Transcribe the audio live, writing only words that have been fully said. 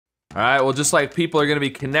All right, well, just like people are gonna be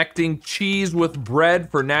connecting cheese with bread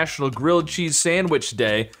for National Grilled Cheese Sandwich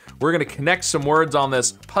Day, we're gonna connect some words on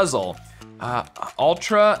this puzzle.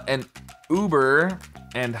 Ultra and uber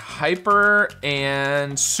and hyper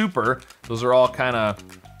and super. Those are all kind of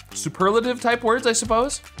superlative type words, I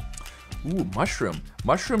suppose. Ooh, mushroom.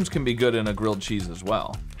 Mushrooms can be good in a grilled cheese as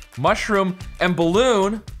well. Mushroom and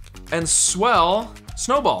balloon and swell,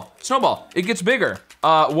 snowball, snowball. It gets bigger.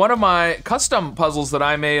 One of my custom puzzles that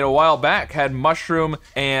I made a while back had mushroom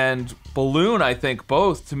and balloon, I think,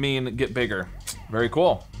 both to mean get bigger. Very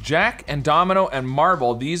cool. Jack and domino and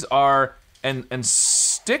marble, these are, and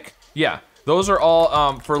stick? Yeah, those are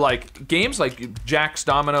all for like games like jacks,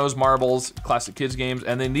 dominoes, marbles, classic kids games,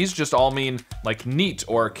 and then these just all mean like neat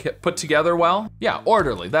or put together well. Yeah,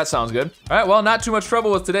 orderly, that sounds good. All right, well, not too much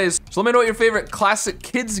trouble with today's. So let me know what your favorite classic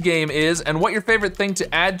kids game is and what your favorite thing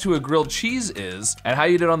to add to a grilled cheese is and how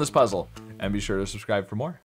you did on this puzzle. And be sure to subscribe for more.